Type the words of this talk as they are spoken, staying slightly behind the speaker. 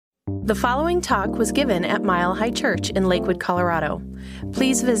The following talk was given at Mile High Church in Lakewood, Colorado.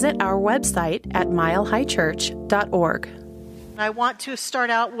 Please visit our website at milehighchurch.org. I want to start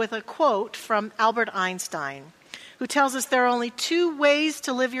out with a quote from Albert Einstein, who tells us there are only two ways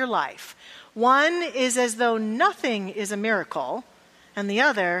to live your life. One is as though nothing is a miracle, and the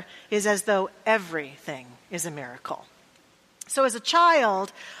other is as though everything is a miracle. So as a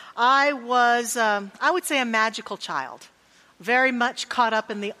child, I was, I would say, a magical child, very much caught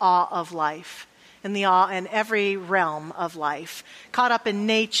up in the awe of life, in the awe in every realm of life, caught up in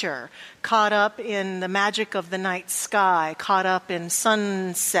nature, caught up in the magic of the night sky, caught up in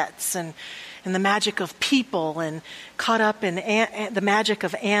sunsets and the magic of people, and caught up in the magic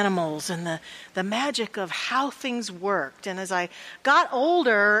of animals and the magic of how things worked. And as I got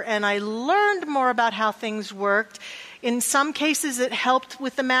older and I learned more about how things worked, in some cases it helped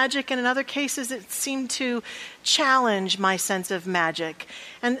with the magic, and in other cases it seemed to challenge my sense of magic.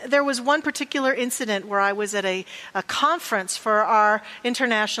 And there was one particular incident where I was at a conference for our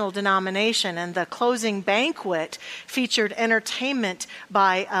international denomination, and the closing banquet featured entertainment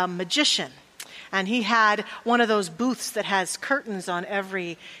by a magician. And he had one of those booths that has curtains on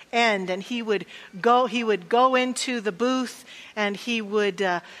every end, and he would go into the booth, and he would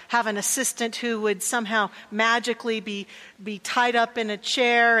have an assistant who would somehow magically be tied up in a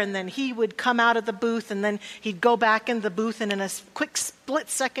chair, and then he would come out of the booth, and then he'd go back in the booth, and in a quick split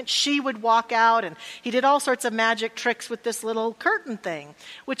second she would walk out, and he did all sorts of magic tricks with this little curtain thing,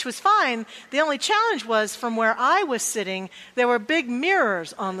 which was fine. The only challenge was, from where I was sitting, there were big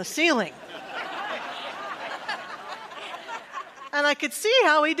mirrors on the ceiling. And I could see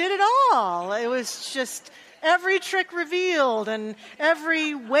how he did it all. It was just every trick revealed, and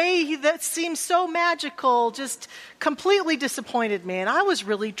every way that seemed so magical just completely disappointed me. And I was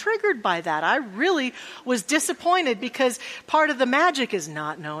really triggered by that. I really was disappointed, because part of the magic is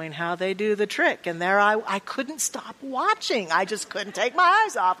not knowing how they do the trick. And there I couldn't stop watching. I just couldn't take my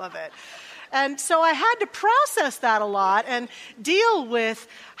eyes off of it. And so I had to process that a lot and deal with,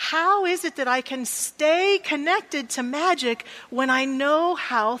 how is it that I can stay connected to magic when I know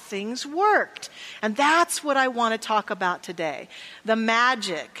how things worked? And that's what I want to talk about today. The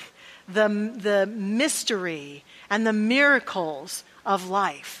magic, the mystery, and the miracles of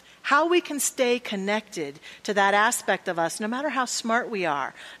life. How we can stay connected to that aspect of us, no matter how smart we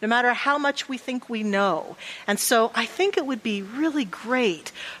are, no matter how much we think we know. And so I think it would be really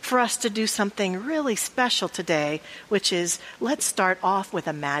great for us to do something really special today, which is, let's start off with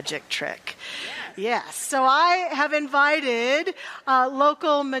a magic trick. Yes, so I have invited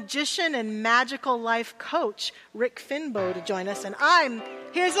local magician and magical life coach, Rick Finbow, to join us, and I'm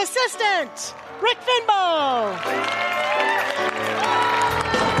his assistant, Rick Finbow.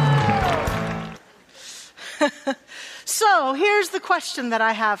 So here's the question that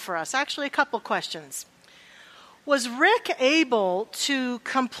I have for us. Actually, a couple questions. Was Rick able to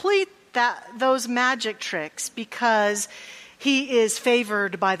complete those magic tricks because he is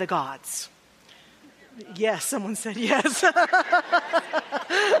favored by the gods? Yes, someone said yes.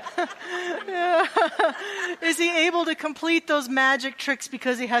 Is he able to complete those magic tricks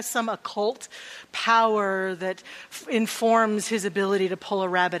because he has some occult power that informs his ability to pull a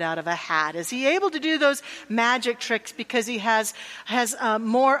rabbit out of a hat? Is he able to do those magic tricks because he has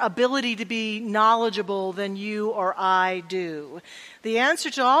more ability to be knowledgeable than you or I do? The answer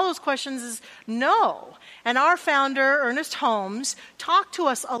to all those questions is no. And our founder, Ernest Holmes, talked to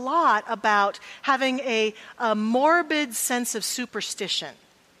us a lot about having a morbid sense of superstition,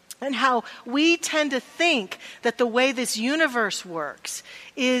 and how we tend to think that the way this universe works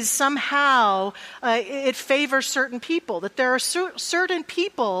is somehow it favors certain people, that there are certain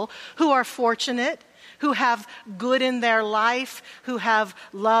people who are fortunate, who have good in their life, who have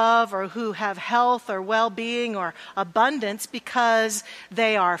love, or who have health or well-being or abundance because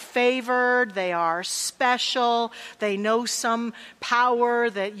they are favored, they are special, they know some power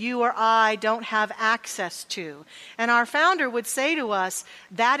that you or I don't have access to. And our founder would say to us,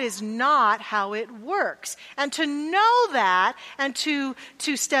 that is not how it works. And to know that and to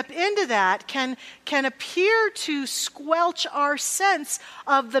step into that can appear to squelch our sense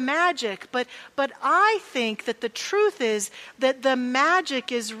of the magic, but I think that the truth is that the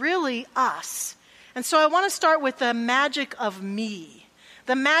magic is really us. And so I want to start with the magic of me.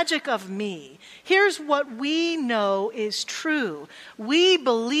 the magic of me. Here's what we know is true. We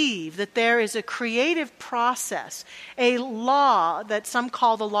believe that there is a creative process, a law that some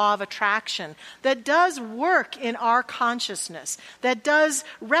call the law of attraction, that does work in our consciousness, that does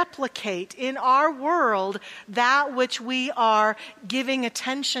replicate in our world that which we are giving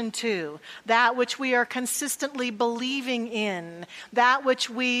attention to, that which we are consistently believing in, that which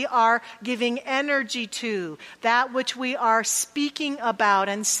we are giving energy to, that which we are speaking about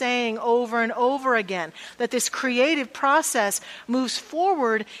and saying over and over again, that this creative process moves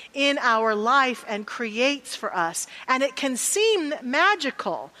forward in our life and creates for us. And it can seem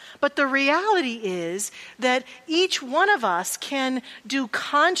magical, but the reality is that each one of us can do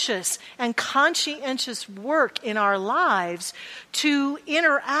conscious and conscientious work in our lives to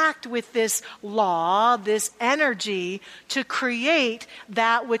interact with this law, this energy, to create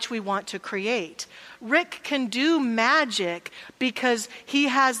that which we want to create. Rick can do magic because he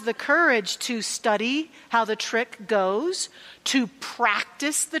has the courage to study how the trick goes, to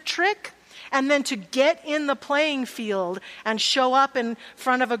practice the trick, and then to get in the playing field and show up in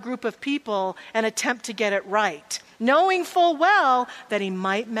front of a group of people and attempt to get it right, knowing full well that he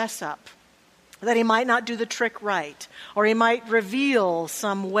might mess up, that he might not do the trick right, or he might reveal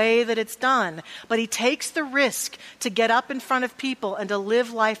some way that it's done. But he takes the risk to get up in front of people and to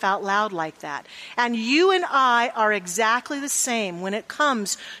live life out loud like that. And you and I are exactly the same when it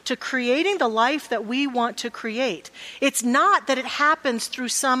comes to creating the life that we want to create. It's not that it happens through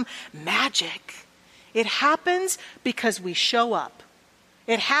some magic. It happens because we show up.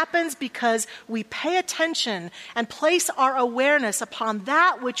 It happens because we pay attention and place our awareness upon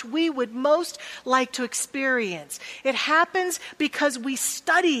that which we would most like to experience. It happens because we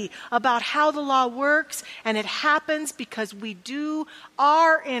study about how the law works, and it happens because we do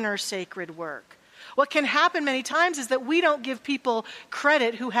our inner sacred work. What can happen many times is that we don't give people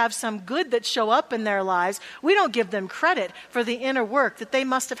credit who have some good that show up in their lives. We don't give them credit for the inner work that they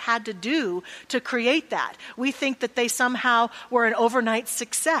must have had to do to create that. We think that they somehow were an overnight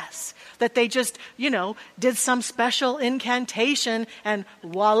success, that they just, did some special incantation and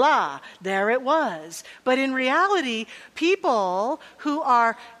voila, there it was. But in reality, people who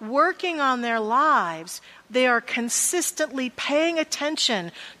are working on their lives, they are consistently paying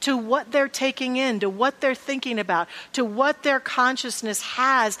attention to what they're taking in, to what they're thinking about, to what their consciousness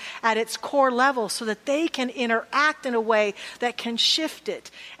has at its core level so that they can interact in a way that can shift it.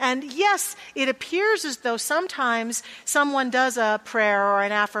 And yes, it appears as though sometimes someone does a prayer or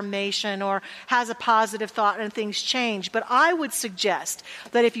an affirmation or has a positive thought and things change. But I would suggest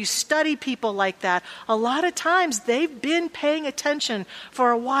that if you study people like that, a lot of times they've been paying attention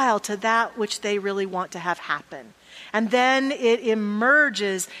for a while to that which they really want to have happen. And then it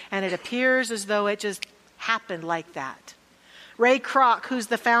emerges and it appears as though it just happened like that. Ray Kroc, who's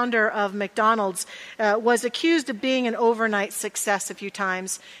the founder of McDonald's, was accused of being an overnight success a few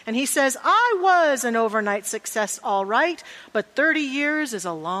times. And he says, I was an overnight success, all right, but 30 years is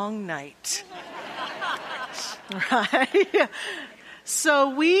a long night. Right?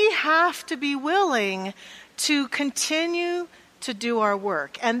 So we have to be willing to continue to do our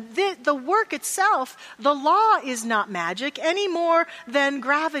work. And the work itself, the law is not magic any more than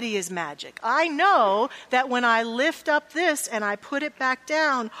gravity is magic. I know that when I lift up this and I put it back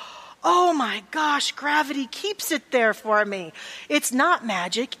down, oh my gosh, gravity keeps it there for me. It's not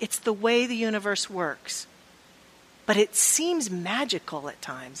magic, it's the way the universe works. But it seems magical at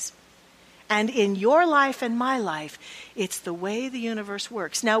times. And in your life and my life, it's the way the universe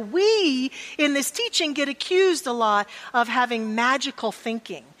works. Now, we, in this teaching, get accused a lot of having magical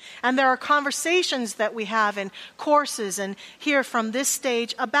thinking. And there are conversations that we have in courses and here from this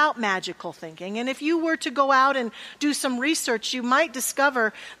stage about magical thinking. And if you were to go out and do some research, you might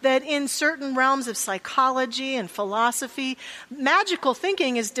discover that in certain realms of psychology and philosophy, magical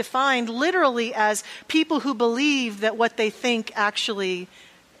thinking is defined literally as people who believe that what they think actually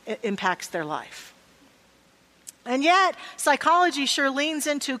impacts their life. And yet, psychology sure leans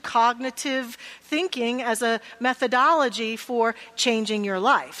into cognitive thinking as a methodology for changing your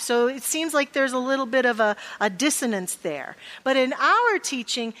life. So it seems like there's a little bit of a dissonance there. But in our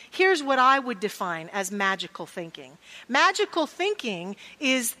teaching, here's what I would define as magical thinking. Magical thinking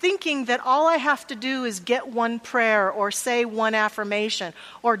is thinking that all I have to do is get one prayer or say one affirmation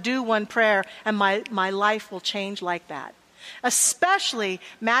or do one prayer and my life will change like that. Especially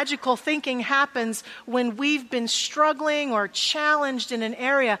magical thinking happens when we've been struggling or challenged in an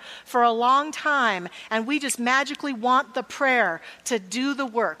area for a long time, and we just magically want the prayer to do the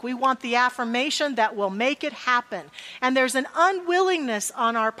work. We want the affirmation that will make it happen. And there's an unwillingness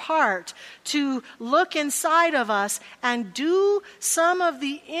on our part to look inside of us and do some of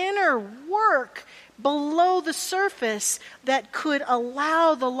the inner work below the surface that could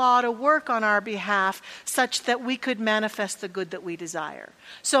allow the law to work on our behalf such that we could manifest the good that we desire.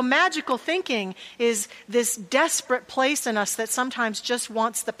 So magical thinking is this desperate place in us that sometimes just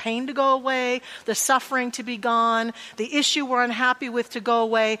wants the pain to go away, the suffering to be gone, the issue we're unhappy with to go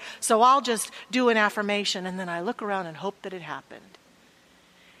away. So I'll just do an affirmation and then I look around and hope that it happened.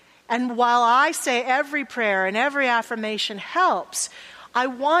 And while I say every prayer and every affirmation helps, I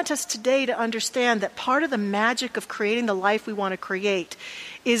want us today to understand that part of the magic of creating the life we want to create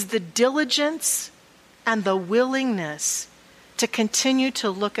is the diligence and the willingness to continue to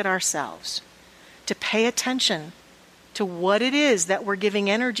look at ourselves, to pay attention to what it is that we're giving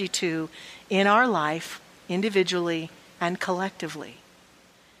energy to in our life, individually and collectively.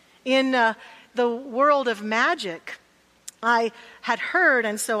 In the world of magic, I had heard,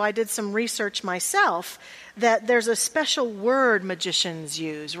 and so I did some research myself, that there's a special word magicians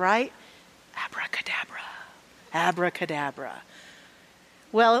use, right? Abracadabra. Abracadabra.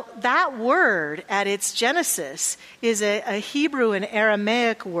 Well, that word at its genesis is a Hebrew and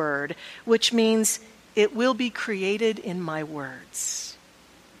Aramaic word, which means it will be created in my words.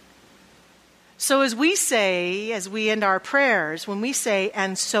 So as we end our prayers, when we say,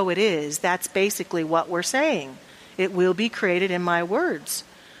 and so it is, that's basically what we're saying. It will be created in my words.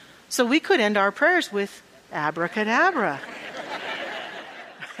 So we could end our prayers with abracadabra.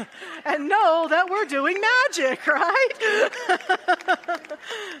 And know that we're doing magic, right?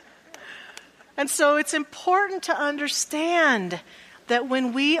 And so it's important to understand that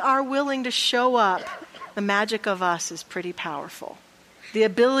when we are willing to show up, the magic of us is pretty powerful. The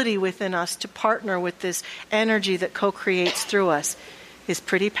ability within us to partner with this energy that co-creates through us is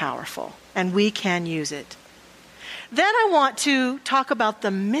pretty powerful, and we can use it. Then I want to talk about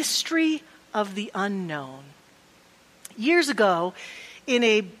the mystery of the unknown. Years ago, in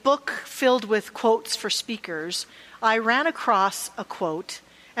a book filled with quotes for speakers, I ran across a quote,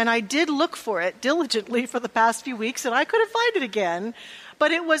 and I did look for it diligently for the past few weeks, and I couldn't find it again.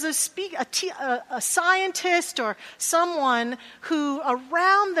 But it was a scientist or someone who,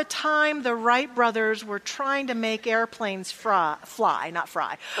 around the time the Wright brothers were trying to make airplanes fly,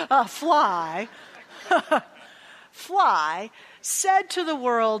 said to the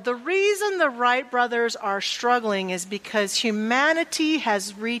world, the reason the Wright brothers are struggling is because humanity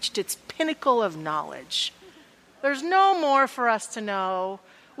has reached its pinnacle of knowledge. There's no more for us to know.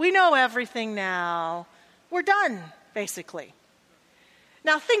 We know everything now. We're done, basically.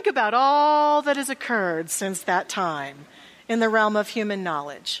 Now think about all that has occurred since that time in the realm of human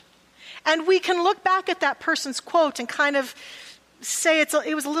knowledge. And we can look back at that person's quote and kind of say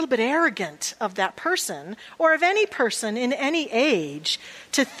it was a little bit arrogant of that person, or of any person in any age,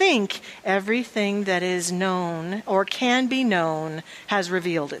 to think everything that is known or can be known has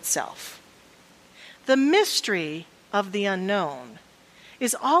revealed itself. The mystery of the unknown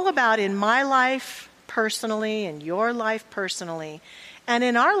is all about, in my life personally, in your life personally, and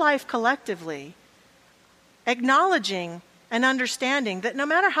in our life collectively, acknowledging and understanding that no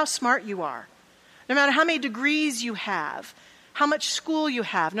matter how smart you are, no matter how many degrees you have, how much school you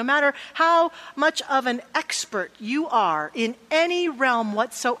have, no matter how much of an expert you are in any realm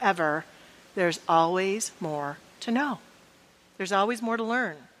whatsoever, there's always more to know. There's always more to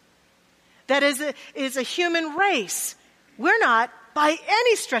learn. That is a human race. We're not, by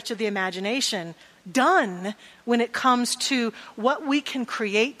any stretch of the imagination, done when it comes to what we can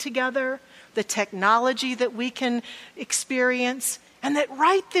create together, the technology that we can experience, and that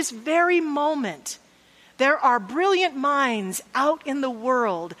right this very moment, there are brilliant minds out in the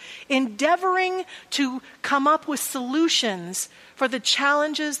world endeavoring to come up with solutions for the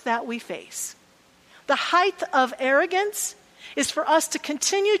challenges that we face. The height of arrogance is for us to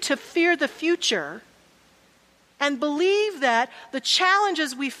continue to fear the future and believe that the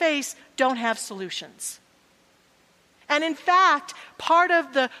challenges we face don't have solutions. And in fact, part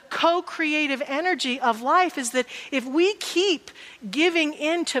of the co-creative energy of life is that if we keep giving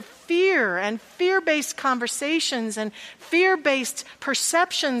in to fear and fear-based conversations and fear-based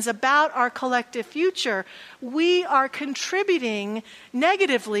perceptions about our collective future, we are contributing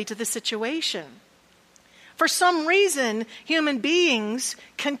negatively to the situation. For some reason, human beings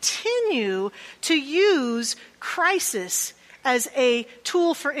continue to use crisis as a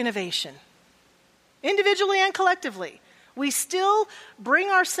tool for innovation, individually and collectively. We still bring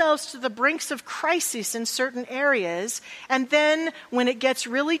ourselves to the brinks of crisis in certain areas, and then when it gets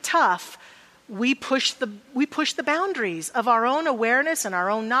really tough, we push the boundaries of our own awareness and our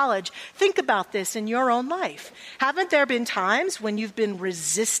own knowledge. Think about this in your own life. Haven't there been times when you've been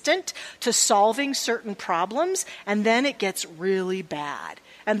resistant to solving certain problems, and then it gets really bad?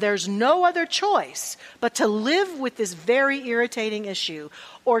 And there's no other choice but to live with this very irritating issue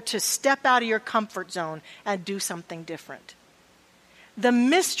or to step out of your comfort zone and do something different. The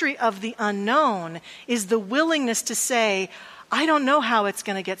mystery of the unknown is the willingness to say, I don't know how it's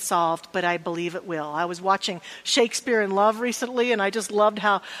going to get solved, but I believe it will. I was watching Shakespeare in Love recently, and I just loved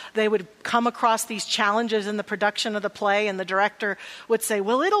how they would come across these challenges in the production of the play, and the director would say,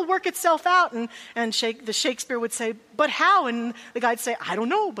 well, it'll work itself out. And the Shakespeare would say, but how? And the guy'd say, I don't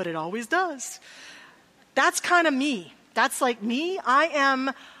know, but it always does. That's kind of me. That's like me.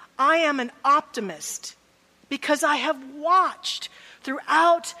 I am an optimist because I have watched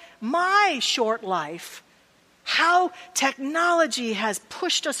throughout my short life how technology has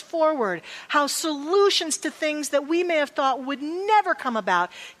pushed us forward, how solutions to things that we may have thought would never come about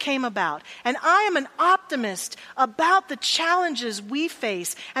came about. And I am an optimist about the challenges we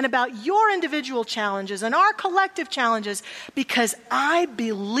face and about your individual challenges and our collective challenges because I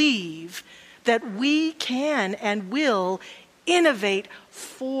believe that we can and will innovate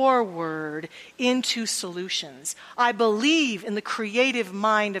forward into solutions. I believe in the creative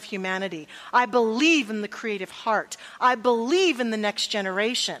mind of humanity. I believe in the creative heart. I believe in the next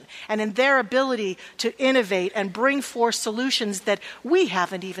generation and in their ability to innovate and bring forth solutions that we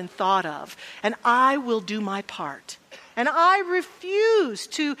haven't even thought of. And I will do my part. And I refuse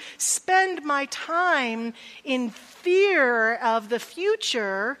to spend my time in fear of the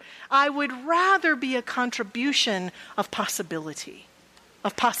future. I would rather be a contribution of possibility.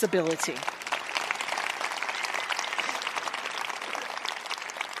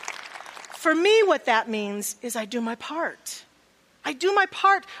 For me, what that means is I do my part. I do my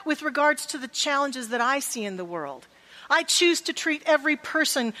part with regards to the challenges that I see in the world. I choose to treat every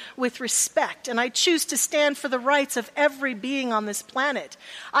person with respect, and I choose to stand for the rights of every being on this planet.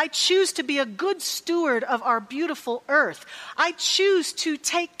 I choose to be a good steward of our beautiful earth. I choose to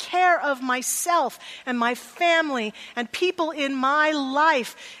take care of myself and my family and people in my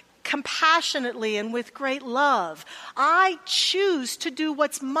life compassionately and with great love. I choose to do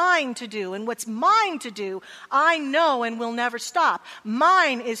what's mine to do, and what's mine to do, I know and will never stop.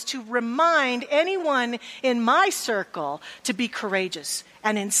 Mine is to remind anyone in my circle to be courageous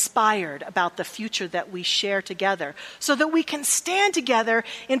and inspired about the future that we share together so that we can stand together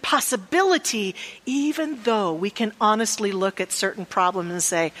in possibility, even though we can honestly look at certain problems and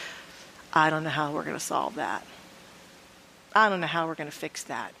say, I don't know how we're going to solve that. I don't know how we're going to fix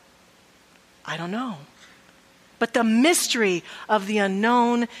that. I don't know. But the mystery of the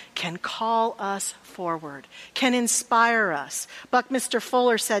unknown can call us forward, can inspire us. Buckminster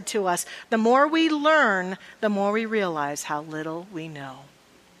Fuller said to us, the more we learn, the more we realize how little we know.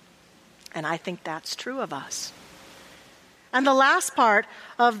 And I think that's true of us. And the last part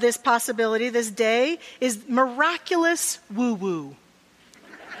of this possibility, this day, is miraculous woo-woo.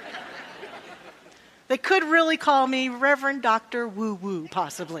 They could really call me Reverend Dr. Woo-Woo,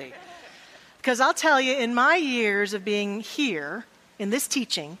 possibly. Because I'll tell you, in my years of being here, in this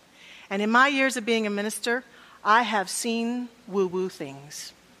teaching, and in my years of being a minister, I have seen woo-woo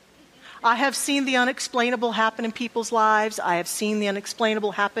things. I have seen the unexplainable happen in people's lives. I have seen the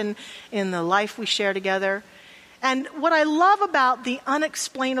unexplainable happen in the life we share together. And what I love about the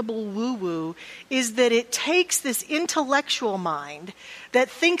unexplainable woo-woo is that it takes this intellectual mind that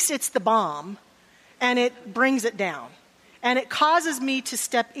thinks it's the bomb, and it brings it down. And it causes me to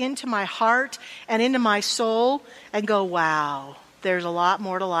step into my heart and into my soul and go, wow, there's a lot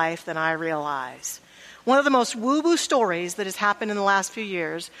more to life than I realize. One of the most woo-woo stories that has happened in the last few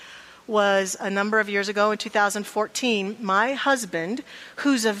years was a number of years ago in 2014. My husband,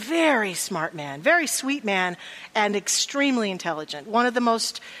 who's a very smart man, very sweet man, and extremely intelligent, one of the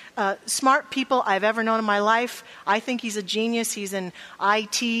most smart people I've ever known in my life. I think he's a genius. He's in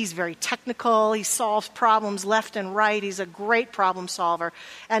IT. He's very technical. He solves problems left and right. He's a great problem solver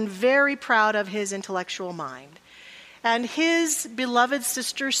and very proud of his intellectual mind. And his beloved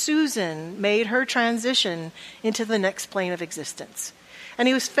sister, Susan, made her transition into the next plane of existence. And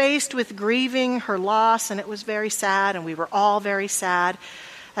he was faced with grieving her loss, and it was very sad, and we were all very sad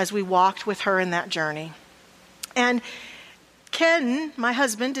as we walked with her in that journey. And Ken, my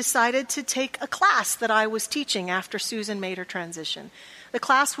husband, decided to take a class that I was teaching after Susan made her transition. The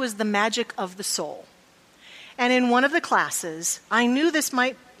class was The Magic of the Soul. And in one of the classes, I knew this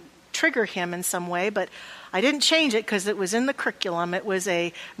might trigger him in some way, but I didn't change it because it was in the curriculum. It was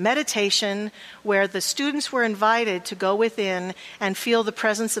a meditation where the students were invited to go within and feel the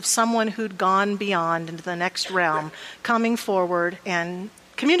presence of someone who'd gone beyond into the next realm, coming forward and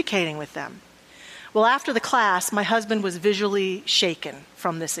communicating with them. Well, after the class, my husband was visually shaken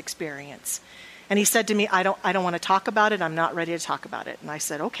from this experience. And he said to me, I don't want to talk about it. I'm not ready to talk about it. And I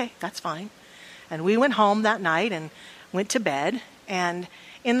said, okay, that's fine. And we went home that night and went to bed. And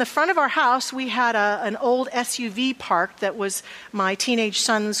in the front of our house, we had an old SUV parked that was my teenage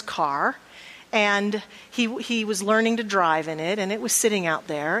son's car. And he was learning to drive in it, and it was sitting out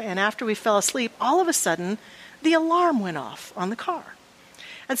there. And after we fell asleep, all of a sudden, the alarm went off on the car.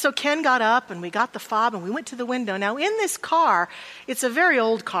 And so Ken got up, and we got the fob, and we went to the window. Now, in this car, it's a very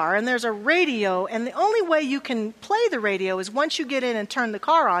old car, and there's a radio, and the only way you can play the radio is once you get in and turn the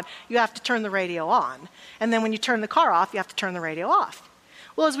car on, you have to turn the radio on. And then when you turn the car off, you have to turn the radio off.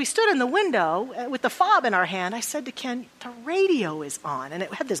 Well, as we stood in the window with the fob in our hand, I said to Ken, the radio is on. And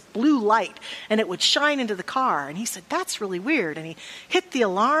it had this blue light, and it would shine into the car. And he said, that's really weird. And he hit the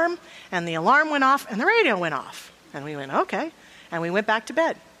alarm, and the alarm went off, and the radio went off. And we went, okay. And we went back to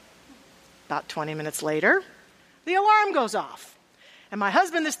bed. About 20 minutes later, the alarm goes off. And my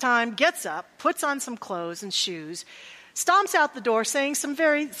husband this time gets up, puts on some clothes and shoes, stomps out the door saying some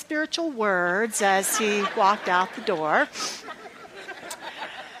very spiritual words as he walked out the door.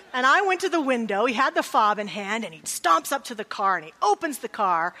 And I went to the window. He had the fob in hand, and he stomps up to the car, and he opens the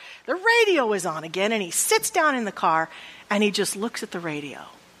car. The radio is on again, and he sits down in the car, and he just looks at the radio.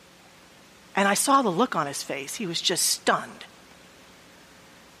 And I saw the look on his face. He was just stunned.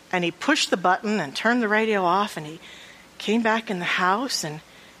 And he pushed the button and turned the radio off, and he came back in the house, and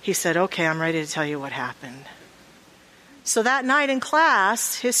he said, okay, I'm ready to tell you what happened. So that night in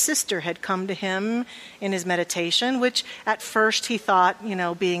class, his sister had come to him in his meditation, which at first he thought,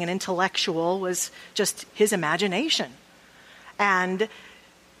 being an intellectual was just his imagination. And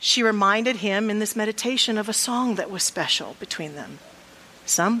she reminded him in this meditation of a song that was special between them.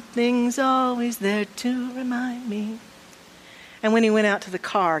 Something's always there to remind me. And when he went out to the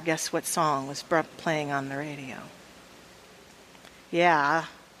car, guess what song was playing on the radio? Yeah.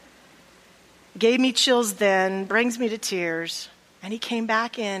 Gave me chills then, brings me to tears. And he came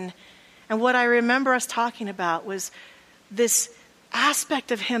back in. And what I remember us talking about was this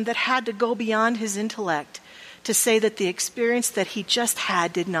aspect of him that had to go beyond his intellect to say that the experience that he just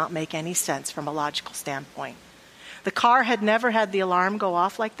had did not make any sense from a logical standpoint. The car had never had the alarm go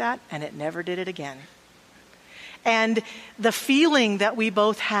off like that, and it never did it again. And the feeling that we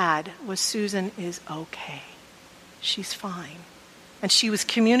both had was Susan is okay. She's fine. And she was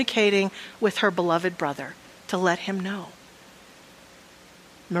communicating with her beloved brother to let him know.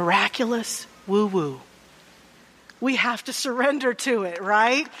 Miraculous woo-woo. We have to surrender to it,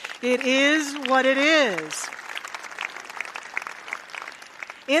 right? It is what it is.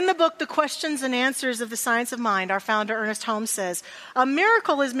 In the book, The Questions and Answers of the Science of Mind, our founder, Ernest Holmes, says, a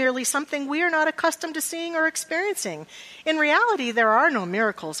miracle is merely something we are not accustomed to seeing or experiencing. In reality, there are no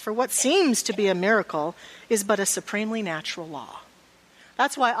miracles, for what seems to be a miracle is but a supremely natural law.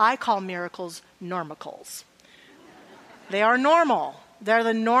 That's why I call miracles normicals. They are normal. They're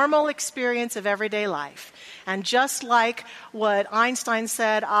the normal experience of everyday life. And just like what Einstein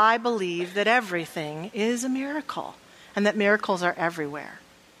said, I believe that everything is a miracle and that miracles are everywhere.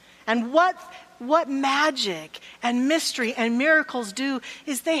 And what magic and mystery and miracles do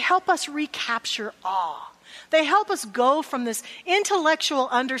is they help us recapture awe. They help us go from this intellectual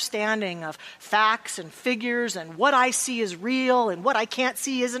understanding of facts and figures and what I see is real and what I can't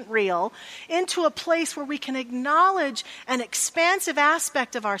see isn't real into a place where we can acknowledge an expansive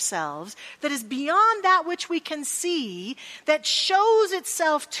aspect of ourselves that is beyond that which we can see, that shows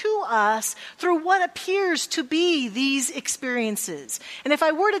itself to us through what appears to be these experiences. And if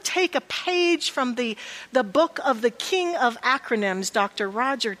I were to take a page from the book of the king of acronyms, Dr.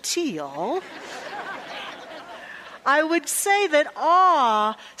 Roger Teal, I would say that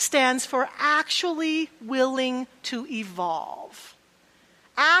awe stands for actually willing to evolve.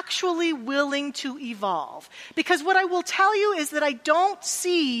 Actually willing to evolve. Because what I will tell you is that I don't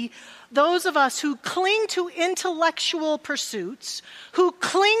see those of us who cling to intellectual pursuits, who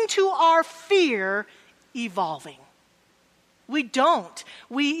cling to our fear, evolving. We don't.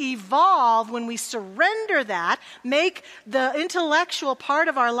 We evolve when we surrender that, make the intellectual part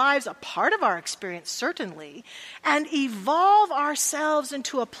of our lives a part of our experience, certainly, and evolve ourselves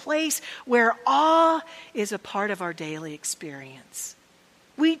into a place where awe is a part of our daily experience.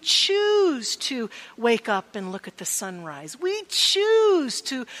 We choose to wake up and look at the sunrise. We choose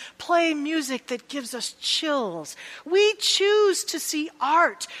to play music that gives us chills. We choose to see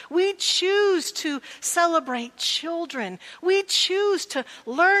art. We choose to celebrate children. We choose to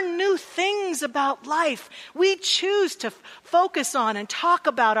learn new things about life. We choose to focus on and talk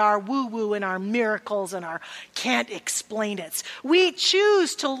about our woo-woo and our miracles and our can't explain it. We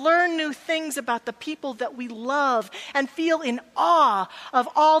choose to learn new things about the people that we love and feel in awe of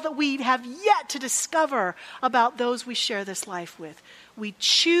all that we have yet to discover about those we share this life with. We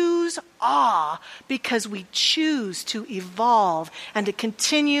choose awe because we choose to evolve and to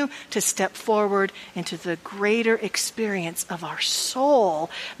continue to step forward into the greater experience of our soul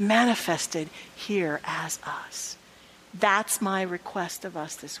manifested here as us. That's my request of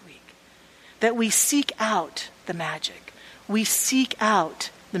us this week, that we seek out the magic, we seek out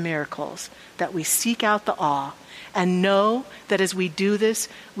the miracles, that we seek out the awe, and know that as we do this,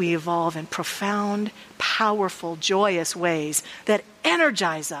 we evolve in profound, powerful, joyous ways that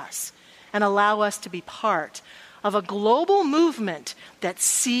energize us and allow us to be part of a global movement that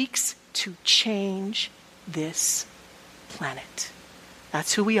seeks to change this planet.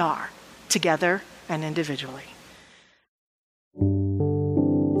 That's who we are, together and individually.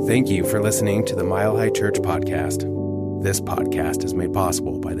 Thank you for listening to the Mile High Church podcast. This podcast is made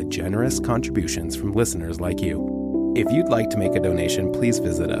possible by the generous contributions from listeners like you. If you'd like to make a donation, please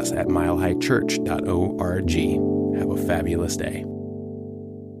visit us at milehighchurch.org. Have a fabulous day.